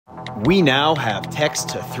We now have text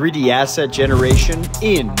to 3D asset generation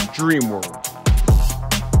in DreamWorld.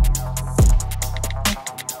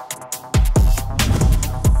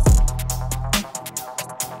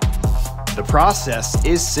 The process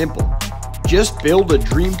is simple. Just build a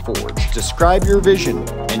DreamForge, describe your vision,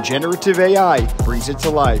 and generative AI brings it to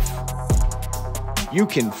life. You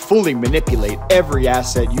can fully manipulate every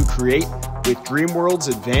asset you create with DreamWorld's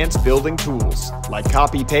advanced building tools like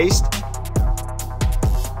copy-paste,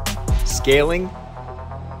 scaling,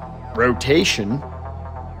 rotation,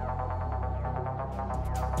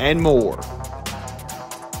 and more.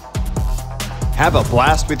 Have a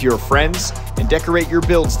blast with your friends and decorate your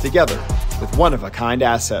builds together with one-of-a-kind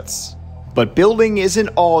assets. But building isn't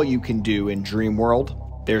all you can do in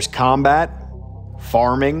DreamWorld. There's combat,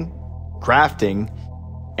 farming, crafting,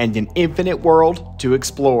 and an infinite world to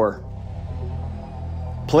explore.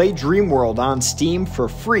 Play DreamWorld on Steam for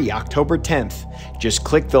free October 10th. Just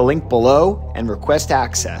click the link below and request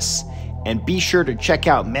access. And be sure to check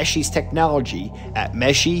out Meshy's technology at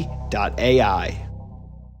meshy.ai.